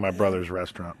pubbing my brother's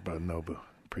restaurant, but Nobu.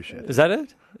 Appreciate it. Is that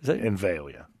it? In Vail,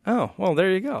 yeah. Oh, well, there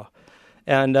you go.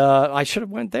 And I should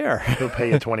have went there. He'll pay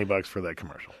you $20 for that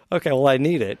commercial. Okay, well, I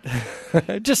need it.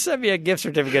 Just send me a gift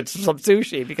certificate to some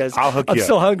sushi because I'm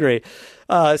still hungry.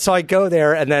 So I go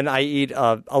there, and then I eat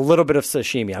a little bit of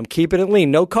sashimi. I'm keeping it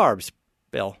lean. No carbs,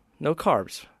 Bill. No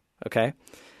carbs. Okay?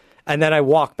 And then I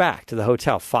walk back to the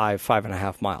hotel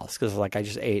 5.5 miles because I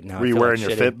just ate. Now Were you wearing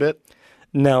your Fitbit?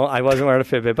 No, I wasn't wearing a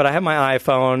Fitbit, but I have my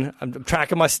iPhone. I'm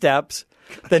tracking my steps.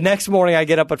 The next morning, I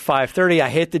get up at 5:30. I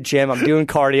hit the gym. I'm doing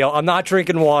cardio. I'm not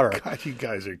drinking water. God, you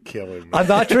guys are killing me. I'm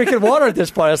not drinking water at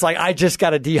this point. It's like I just got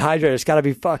to dehydrate. It's got to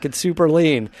be fucking super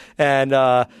lean. And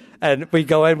we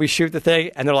go in, we shoot the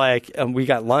thing, and they're like, we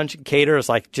got lunch. Caterers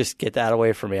like, just get that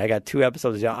away from me. I got 2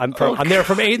 episodes. I'm there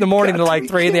from 8 in the morning to like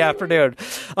 3 in the afternoon.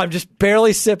 I'm just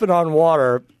barely sipping on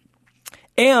water.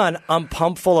 And I'm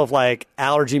pumped full of like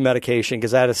allergy medication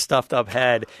because I had a stuffed up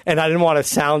head and I didn't want to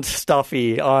sound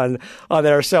stuffy on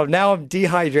there. So now I'm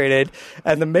dehydrated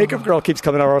and the makeup girl keeps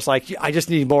coming over. I was like, I just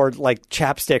need more like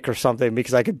chapstick or something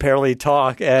because I could barely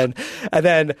talk. And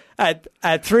then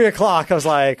at 3 o'clock, I was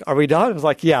like, are we done? I was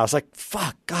like, yeah. I was like,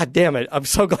 fuck, God damn it. I'm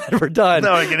so glad we're done.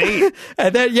 Now I can eat.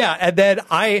 And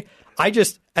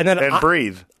then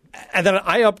breathe. And then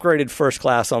I upgraded first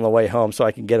class on the way home so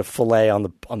I can get a fillet on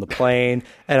the plane.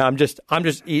 And I'm just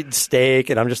eating steak,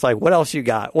 and I'm just like, what else you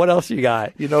got? What else you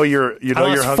got? You're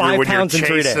hungry when you're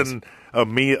chasing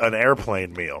an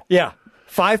airplane meal. Yeah,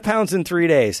 5 pounds in 3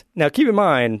 days. Now keep in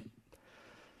mind,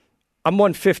 I'm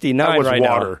 159 right now. That was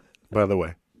water, by the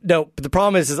way. No, but the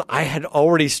problem is I had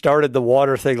already started the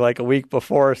water thing like a week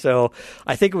before, so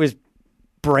I think it was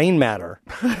brain matter.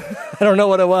 I don't know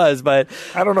what it was, but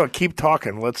I don't know. Keep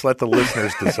talking. Let's let the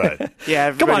listeners decide.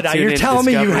 Yeah, come on now. You're telling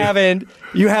me you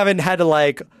haven't had to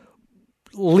like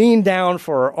lean down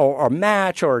for a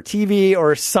match or TV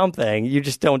or something. You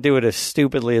just don't do it as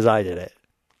stupidly as I did it.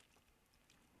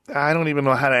 I don't even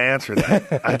know how to answer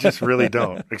that. I just really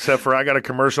don't. Except for I got a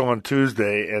commercial on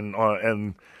Tuesday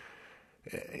I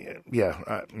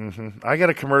got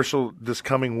a commercial this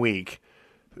coming week.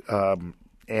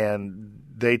 And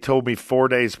they told me 4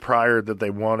 days prior that they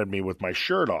wanted me with my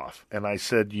shirt off. And I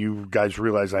said, you guys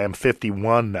realize I am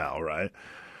 51 now, right?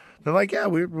 They're like, yeah,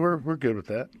 we're good with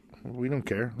that. We don't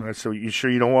care. I said, you sure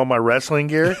you don't want my wrestling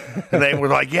gear? And they were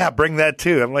like, yeah, bring that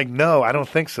too. I'm like, no, I don't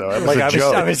think so. That was a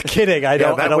joke. I was kidding.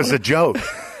 That was a joke.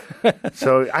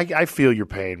 So I feel your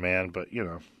pain, man, but you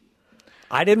know.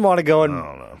 I didn't want to go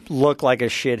and look like a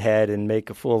shithead and make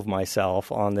a fool of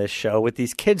myself on this show with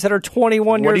these kids that are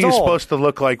 21 years old. What are you supposed to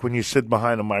look like when you sit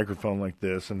behind a microphone like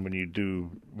this and when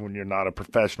you're not a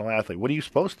professional athlete? What are you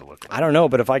supposed to look like? I don't know,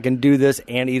 but if I can do this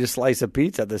and eat a slice of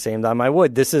pizza at the same time, I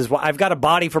would. This is what I've got a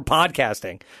body for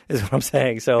podcasting, is what I'm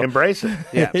saying. So embrace it.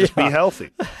 Yeah, just be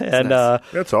healthy. And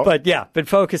that's all. But yeah, been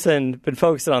focusing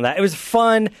on that. It was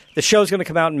fun. The show's going to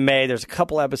come out in May. There's a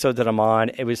couple episodes that I'm on.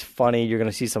 It was funny. You're going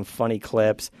to see some funny clips.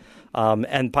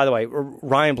 And by the way,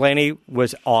 Ryan Blaney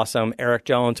was awesome. Eric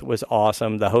Jones was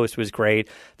awesome. The host was great.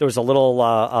 There was a little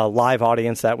live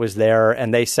audience that was there,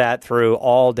 and they sat through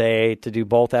all day to do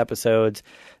both episodes.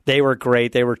 They were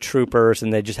great. They were troopers,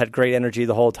 and they just had great energy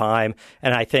the whole time.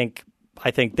 And I think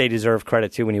they deserve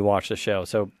credit too when you watch the show.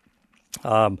 So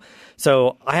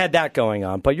I had that going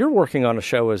on, but you're working on a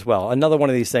show as well. Another one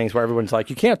of these things where everyone's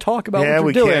like, you can't talk about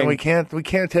what you're doing. We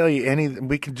can't tell you any.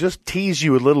 We can just tease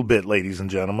you a little bit, ladies and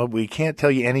gentlemen. We can't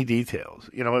tell you any details.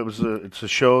 You know, it's a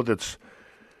show that's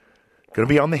going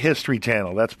to be on the History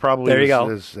Channel. That's probably there you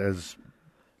go.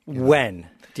 When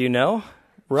do you know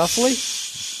roughly?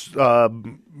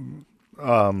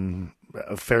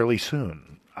 Fairly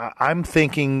soon. I'm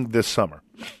thinking this summer.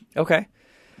 Okay.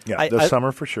 Yeah, this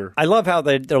summer for sure. I love how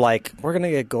they're like, we're going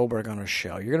to get Goldberg on our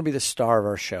show. You're going to be the star of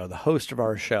our show, the host of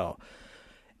our show.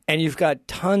 and you've got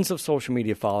tons of social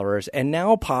media followers and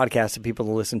now podcasts of people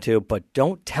to listen to, but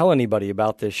don't tell anybody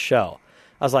about this show.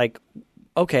 I was like,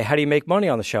 okay, how do you make money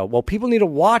on the show? Well, people need to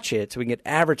watch it so we can get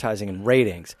advertising and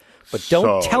ratings, but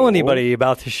don't tell anybody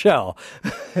about the show.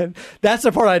 That's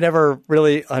the part I never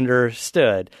really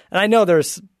understood. And I know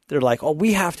they're like, oh,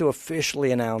 we have to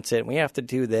officially announce it, and we have to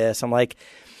do this. I'm like,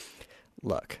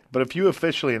 look. But if you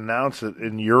officially announce it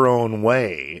in your own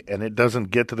way and it doesn't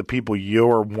get to the people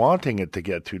you're wanting it to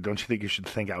get to, don't you think you should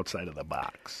think outside of the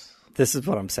box? This is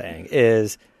what I'm saying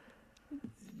is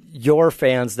your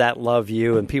fans that love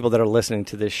you and people that are listening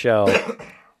to this show,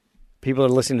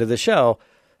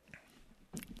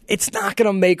 it's not going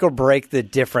to make or break the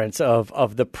difference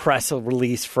of the press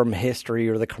release from history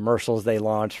or the commercials they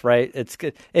launch, right? It's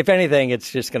if anything, it's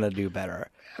just going to do better.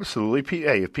 Absolutely.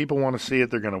 Hey, if people want to see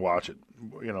it, they're going to watch it,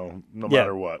 no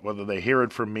matter what. Whether they hear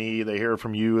it from me, they hear it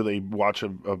from you, they watch a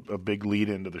big lead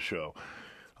into the show.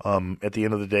 At the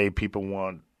end of the day, people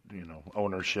want,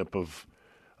 ownership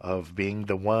of being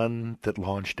the one that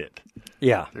launched it.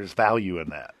 Yeah. There's value in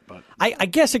that. But I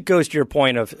guess it goes to your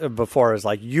point of before is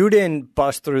like you didn't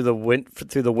bust through the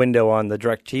window on the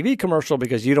DirecTV commercial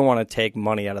because you don't want to take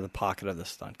money out of the pocket of the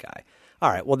stunt guy. All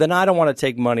right, well, then I don't want to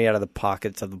take money out of the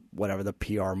pockets of the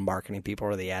PR marketing people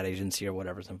or the ad agency or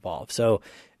whatever's involved. So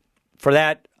for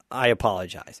that, I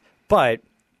apologize. But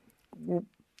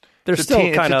there's still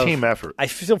it's a team effort. I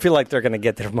still feel like they're going to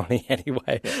get their money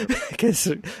anyway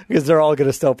because they're all going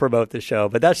to still promote the show.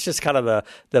 But that's just kind of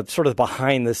the sort of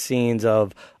behind the scenes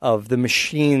of the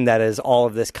machine that is all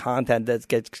of this content that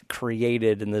gets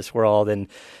created in this world.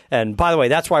 And by the way,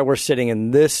 that's why we're sitting in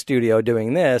this studio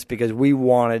doing this, because we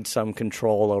wanted some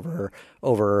control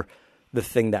over the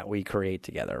thing that we create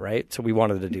together, right? So we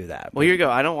wanted to do that. Well, here you go.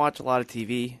 I don't watch a lot of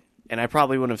TV. And I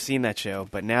probably wouldn't have seen that show,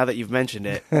 but now that you've mentioned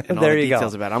it and all the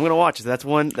details about it, I'm going to watch it. That's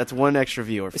one extra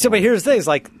viewer. So, but here's the thing: is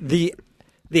like the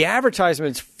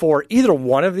advertisements for either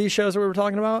one of these shows that we were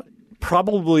talking about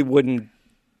probably wouldn't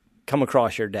come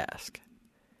across your desk,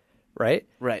 right?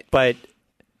 Right. But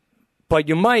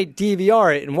you might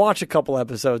DVR it and watch a couple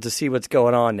episodes to see what's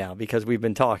going on now because we've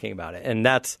been talking about it, and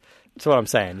that's what I'm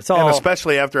saying. It's all, and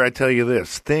especially after I tell you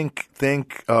this, think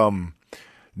Ninja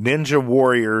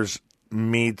Warriors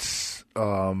meets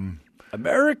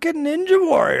American Ninja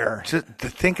Warrior.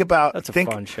 Think about that's a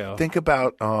fun show. Think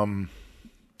about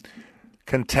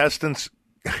contestants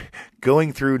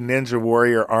going through Ninja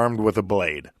Warrior armed with a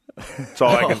blade. That's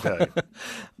all I can tell you.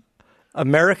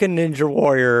 American Ninja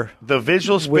Warrior. The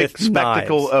visual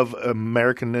spectacle knives. of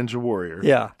American Ninja Warrior.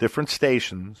 Yeah. Different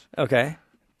stations. Okay.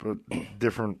 But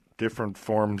different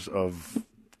forms of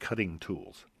cutting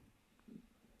tools.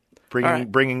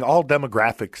 Bringing all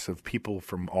demographics of people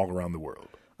from all around the world.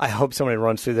 I hope somebody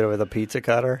runs through there with a pizza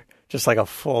cutter, just like a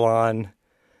full-on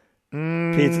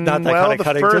pizza. Not that kind of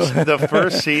cutting tool. The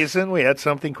first season, we had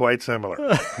something quite similar,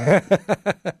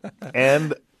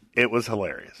 and it was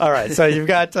hilarious. All right, so you've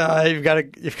got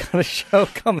a show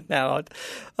coming out,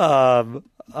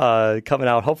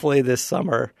 hopefully this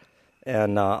summer,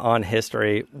 and on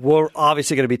history. We're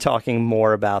obviously going to be talking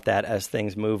more about that as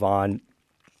things move on.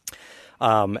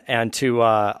 And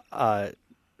to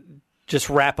just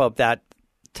wrap up that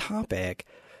topic,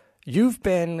 you've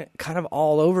been kind of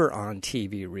all over on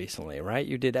TV recently, right?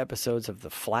 You did episodes of The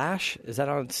Flash. Is that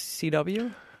on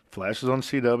CW? Flash is on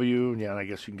CW. Yeah, and I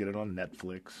guess you can get it on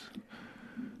Netflix.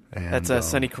 And, that's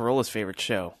Sonny Corolla's favorite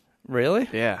show. Really?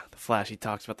 Yeah, The Flash. He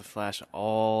talks about The Flash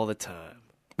all the time.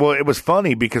 Well, it was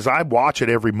funny because I watch it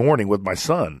every morning with my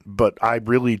son, but I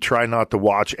really try not to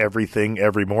watch everything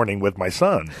every morning with my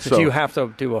son. So do you have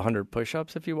to do 100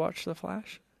 push-ups if you watch The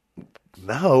Flash?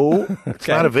 No, it's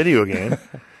not a video game.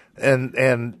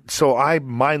 And so I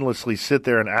mindlessly sit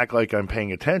there and act like I'm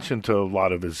paying attention to a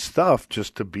lot of his stuff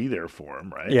just to be there for him,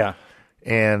 right? Yeah.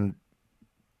 And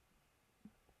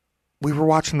we were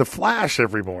watching The Flash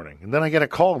every morning, and then I get a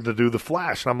call to do The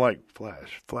Flash, and I'm like,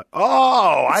 Flash.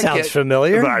 Oh, sounds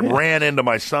familiar. And I ran into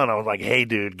my son. I was like, hey,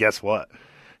 dude, guess what?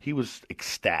 He was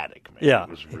ecstatic, man. Yeah. It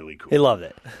was really cool. He loved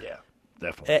it. Yeah,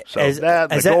 definitely. So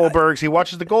Goldbergs, he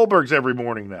watches the Goldbergs every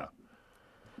morning now.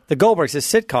 The Goldbergs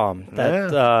is a sitcom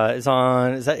that is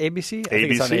on, is that ABC? I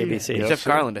think it's on ABC. Yes, Jeff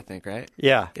Garland, I think, right?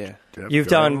 Yeah. Yeah. You've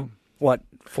done, what,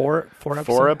 four episodes?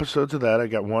 4 episodes of that. I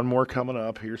got one more coming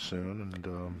up here soon.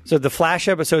 And so the Flash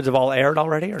episodes have all aired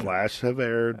already? Or Flash have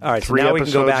aired. All right, 3 so now we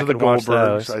can go back of the and watch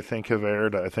Goldbergs, those. I think, have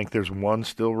aired. I think there's one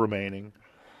still remaining.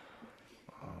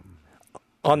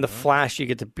 On the Flash, you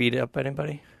get to beat up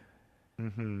anybody?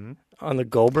 Mm-hmm. On the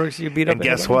Goldbergs, you beat up anybody?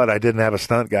 And guess anybody? what? I didn't have a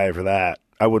stunt guy for that.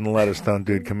 I wouldn't let a stunt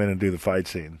dude come in and do the fight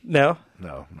scene. No?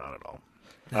 No, not at all.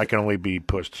 I can only be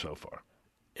pushed so far.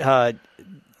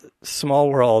 small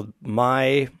world.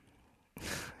 The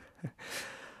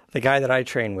guy that I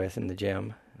train with in the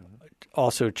gym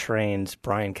also trains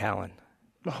Brian Callen.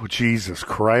 Oh, Jesus,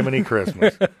 criminy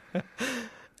Christmas.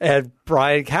 And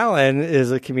Brian Callen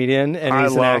is a comedian, and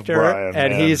he's an actor, Brian,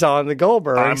 and man. he's on the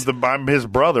Goldbergs. I'm his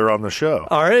brother on the show.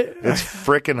 All right. It's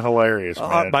freaking hilarious,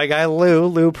 man. My guy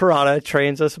Lou Parada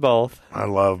trains us both. I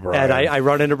love Brian. And I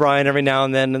run into Brian every now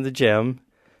and then in the gym.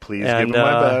 Please give him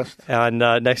my best. And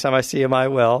next time I see him, I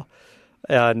will.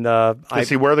 And does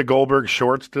he wear the Goldberg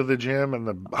shorts to the gym and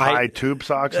the high tube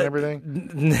socks and everything?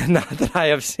 Not that I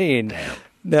have seen. Damn.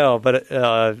 No, but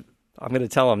I'm going to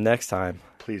tell him next time.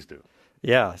 Please do.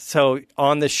 Yeah. So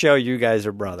on the show, you guys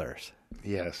are brothers.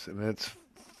 Yes, and it's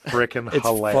freaking It's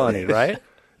hilarious. funny, right?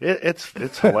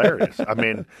 It's hilarious. I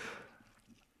mean,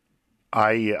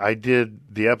 I did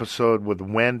the episode with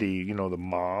Wendy, the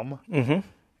mom,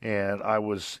 and I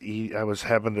was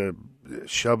having to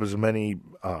shove as many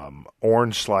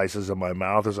orange slices in my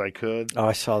mouth as I could. Oh,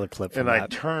 I saw the clip from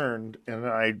that.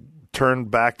 I turned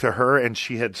back to her, and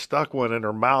she had stuck one in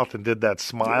her mouth and did that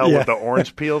smile with the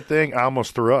orange peel thing. I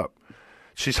almost threw up.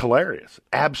 She's hilarious.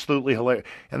 Absolutely hilarious.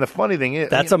 And the funny thing is...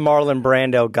 That's a Marlon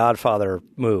Brando Godfather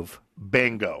move.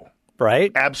 Bingo.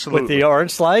 Right? Absolutely. With the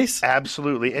orange slice?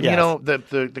 Absolutely. And, Yes.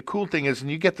 the cool thing is, and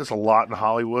you get this a lot in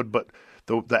Hollywood, but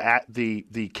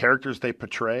the characters they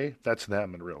portray, that's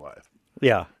them in real life.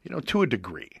 Yeah. To a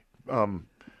degree.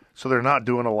 So they're not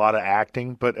doing a lot of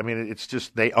acting, but, I mean, it's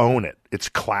just they own it. It's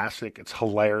classic. It's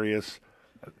hilarious.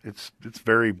 It's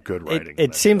very good writing.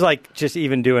 It seems like just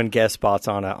even doing guest spots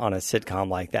on a sitcom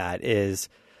like that is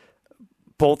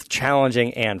both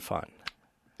challenging and fun.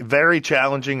 Very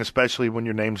challenging, especially when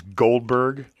your name's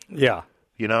Goldberg. Yeah.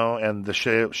 And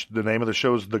the name of the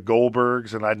show is The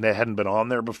Goldbergs, and I hadn't been on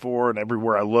there before, and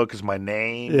everywhere I look is my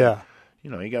name. Yeah.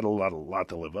 You got a lot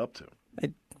to live up to.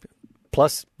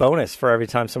 Plus bonus for every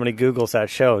time somebody Googles that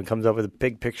show and comes up with a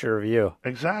big picture of you.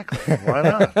 Exactly. Why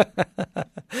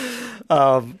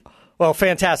not? Well,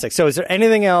 fantastic. So is there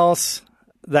anything else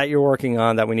that you're working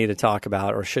on that we need to talk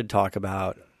about or should talk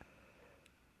about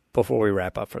before we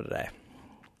wrap up for today?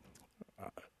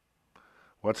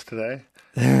 What's today?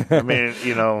 I mean,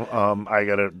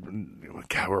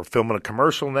 we're filming a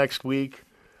commercial next week.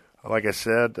 Like I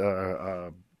said,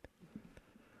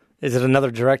 is it another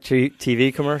direct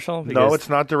TV commercial? No, it's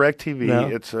not direct TV. No?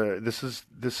 It's this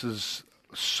is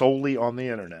solely on the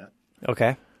internet.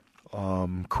 Okay.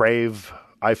 Crave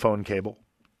iPhone cable.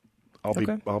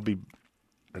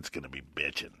 It's gonna be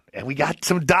bitching. And we got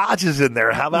some Dodges in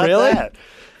there. How about that?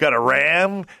 We got a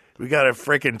Ram. We got a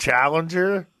freaking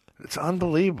Challenger. It's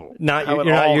unbelievable. You're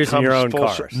not using your own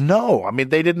cars. No, I mean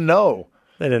they didn't know.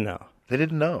 They didn't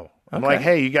know. I'm like,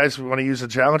 hey, you guys want to use a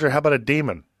Challenger? How about a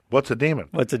Demon? What's a Demon?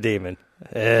 What's a Demon?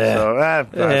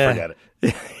 Forget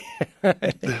it.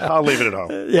 I'll leave it at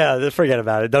home. Yeah, forget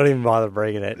about it. Don't even bother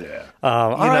bringing it. Yeah.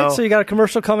 All right, so you got a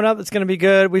commercial coming up that's going to be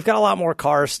good. We've got a lot more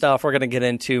car stuff we're going to get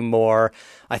into more.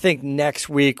 I think next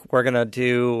week we're going to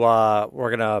do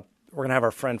we're going to have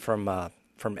our friend from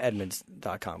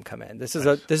Edmunds.com come in. This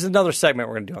is another segment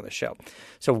we're going to do on the show.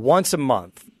 So once a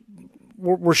month,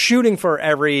 we're shooting for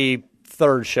every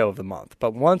third show of the month,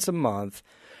 but once a month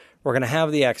we're going to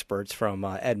have the experts from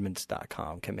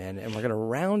Edmunds.com come in, and we're going to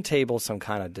roundtable some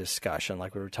kind of discussion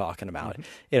like we were talking about.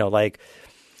 Like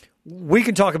we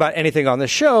can talk about anything on the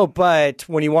show, but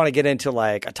when you want to get into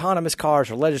like autonomous cars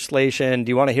or legislation,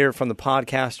 do you want to hear it from the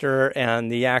podcaster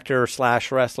and the actor /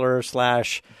 wrestler /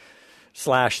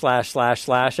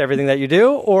 everything that you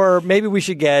do? Or maybe we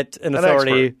should get an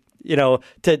authority,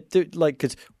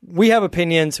 because we have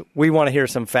opinions. We want to hear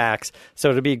some facts. So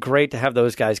it'd be great to have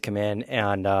those guys come in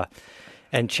and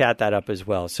chat that up as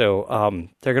well. So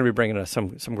they're going to be bringing us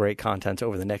some great content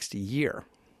over the next year.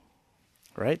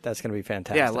 Right? That's going to be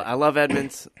fantastic. Yeah, I love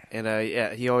Edmunds, and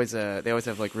they always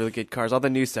have like really good cars. All the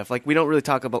new stuff. Like we don't really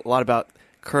talk a lot about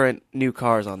current new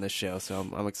cars on this show, so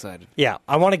I'm excited. Yeah,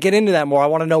 I want to get into that more. I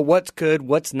want to know what's good,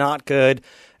 what's not good,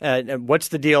 and what's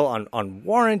the deal on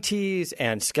warranties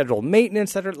and scheduled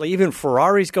maintenance. Even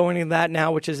Ferrari's going into that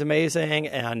now, which is amazing.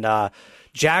 And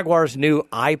Jaguar's new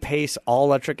I-Pace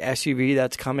all-electric SUV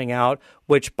that's coming out,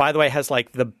 which, by the way, has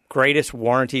like the greatest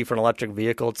warranty for an electric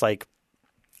vehicle. It's like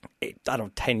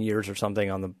 10 years or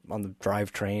something on the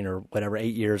drivetrain or whatever,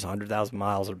 8 years, 100,000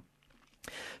 miles or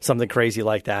something crazy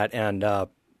like that. And that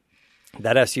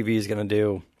SUV is going to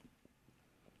do,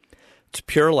 it's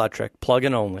pure electric,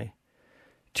 plug-in only,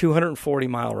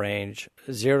 240-mile range,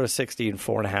 0 to 60 in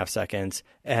 4.5 seconds,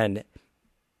 and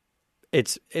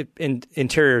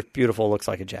interior is beautiful, looks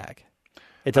like a Jag.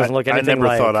 It doesn't look anything I never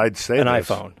like thought I'd say an this,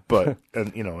 iPhone. But,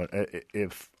 and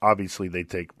if obviously they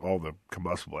take all the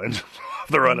combustible engines off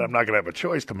the road, I'm not going to have a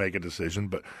choice to make a decision.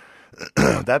 But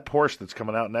that Porsche that's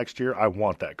coming out next year, I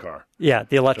want that car. Yeah,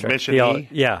 the electric. The Mission E?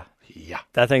 Yeah. Yeah.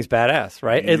 That thing's badass,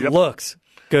 right? It looks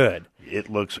good. It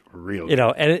looks real good.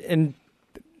 And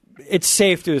it's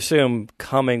safe to assume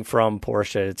coming from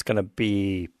Porsche, it's going to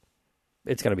be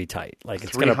tight. Like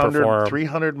it's going to perform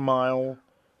 300 mile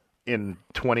in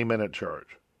 20-minute charge.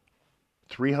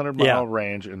 300-mile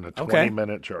range in the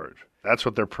 20-minute charge. That's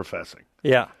what they're professing.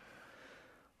 Yeah.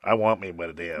 I want me one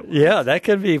of them. Yeah, that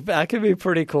could be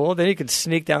pretty cool. Then you could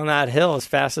sneak down that hill as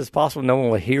fast as possible. No one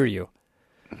will hear you.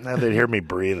 Now they'd hear me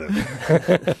breathing.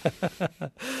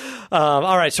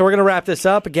 All right, so we're going to wrap this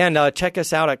up. Again, check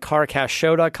us out at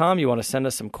CarCastShow.com. You want to send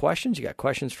us some questions. You got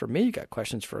questions for me. You got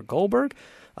questions for Goldberg.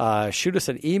 Shoot us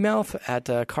an email at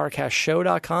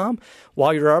CarCastShow.com.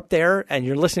 While you're up there and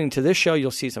you're listening to this show,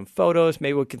 you'll see some photos.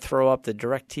 Maybe we can throw up the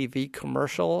DirecTV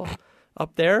commercial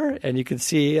up there, and you can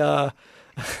see...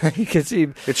 you can see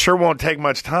it sure won't take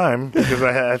much time because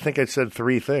I think I said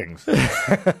 3 things.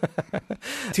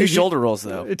 2 shoulder rolls,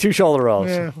 though. 2 shoulder rolls.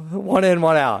 Yeah. 1 in,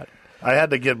 1 out. I had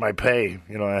to get my pay.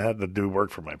 I had to do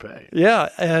work for my pay. Yeah.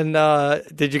 And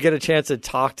did you get a chance to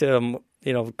talk to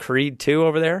Creed 2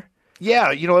 over there?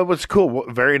 Yeah. It was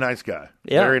cool. Very nice guy.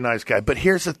 Yeah. Very nice guy. But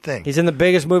here's the thing. He's in the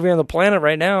biggest movie on the planet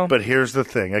right now. But here's the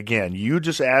thing. Again, you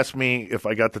just asked me if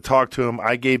I got to talk to him.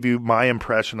 I gave you my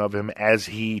impression of him as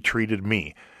he treated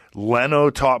me. Leno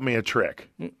taught me a trick.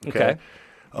 Okay.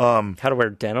 How to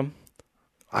wear denim?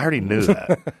 I already knew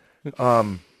that.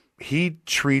 He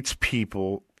treats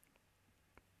people.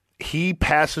 He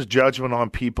passes judgment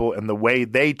on people and the way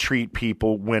they treat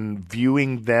people when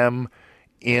viewing them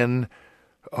in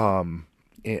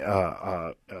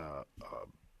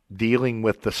dealing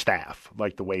with the staff,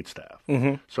 like the wait staff.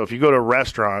 Mm-hmm. So if you go to a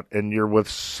restaurant and you're with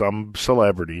some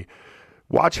celebrity,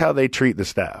 watch how they treat the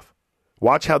staff.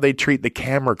 Watch how they treat the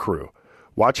camera crew.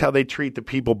 Watch how they treat the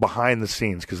people behind the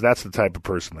scenes, because that's the type of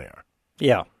person they are.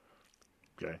 Yeah.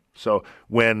 Okay. So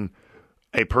when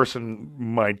a person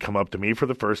might come up to me for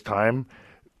the first time,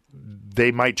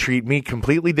 they might treat me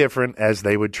completely different as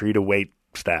they would treat a wait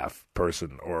staff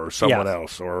person or someone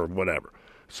else or whatever.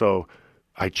 So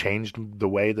I changed the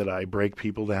way that I break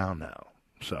people down now.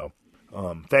 So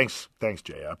thanks,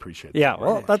 Jay. I appreciate that. Yeah,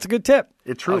 well, that's a good tip.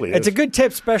 It truly is. It's a good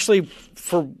tip, especially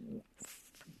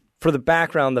for the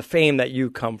background, the fame that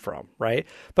you come from, right?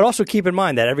 But also keep in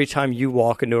mind that every time you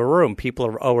walk into a room, people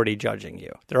are already judging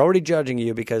you. They're already judging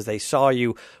you because they saw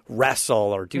you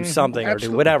wrestle or do something or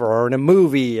do whatever, or in a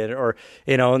movie, and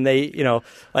they,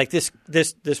 like this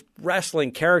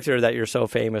wrestling character that you're so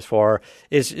famous for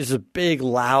is a big,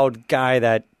 loud guy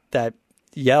that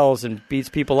yells and beats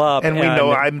people up. And we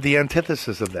know I'm the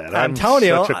antithesis of that. I'm telling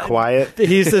you, such a quiet.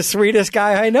 He's the sweetest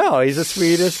guy I know. He's the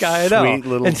sweetest guy I know. Sweet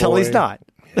little until boy. He's not.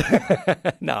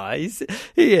 No,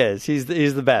 he is. He's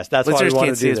the best. That's Listeners why we want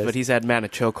can't to see do this, this. but he's had Matt in a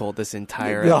chokehold this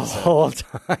entire the episode. whole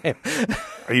time.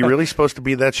 Are you really supposed to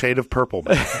be that shade of purple,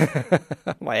 man?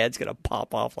 My head's gonna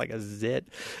pop off like a zit.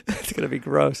 It's gonna be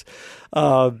gross.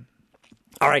 All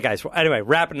right, guys. Well, anyway,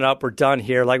 wrapping it up. We're done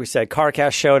here. Like we said,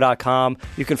 CarCastShow.com.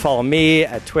 You can follow me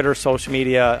at Twitter, social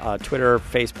media, Twitter,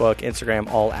 Facebook, Instagram,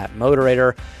 all at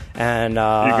Moderator. And you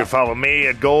can follow me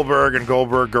at Goldberg and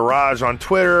Goldberg Garage on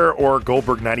Twitter, or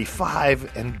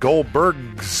Goldberg95 and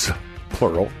Goldberg's,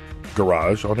 plural,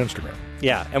 Garage on Instagram.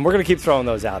 Yeah, and we're going to keep throwing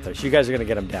those out there. So you guys are going to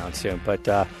get them down soon. But,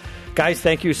 guys,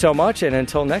 thank you so much. And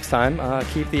until next time,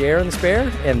 keep the air in the spare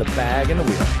and the bag in the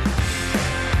wheel.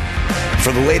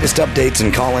 For the latest updates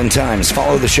and call-in times,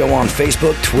 follow the show on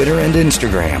Facebook, Twitter, and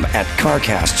Instagram at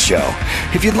CarCast Show.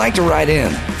 If you'd like to write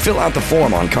in, fill out the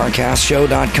form on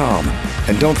CarCastShow.com.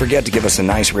 And don't forget to give us a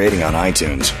nice rating on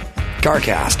iTunes.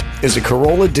 CarCast is a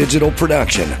Corolla Digital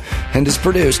production and is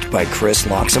produced by Chris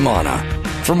Loxamana.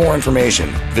 For more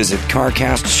information, visit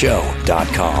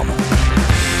CarCastShow.com.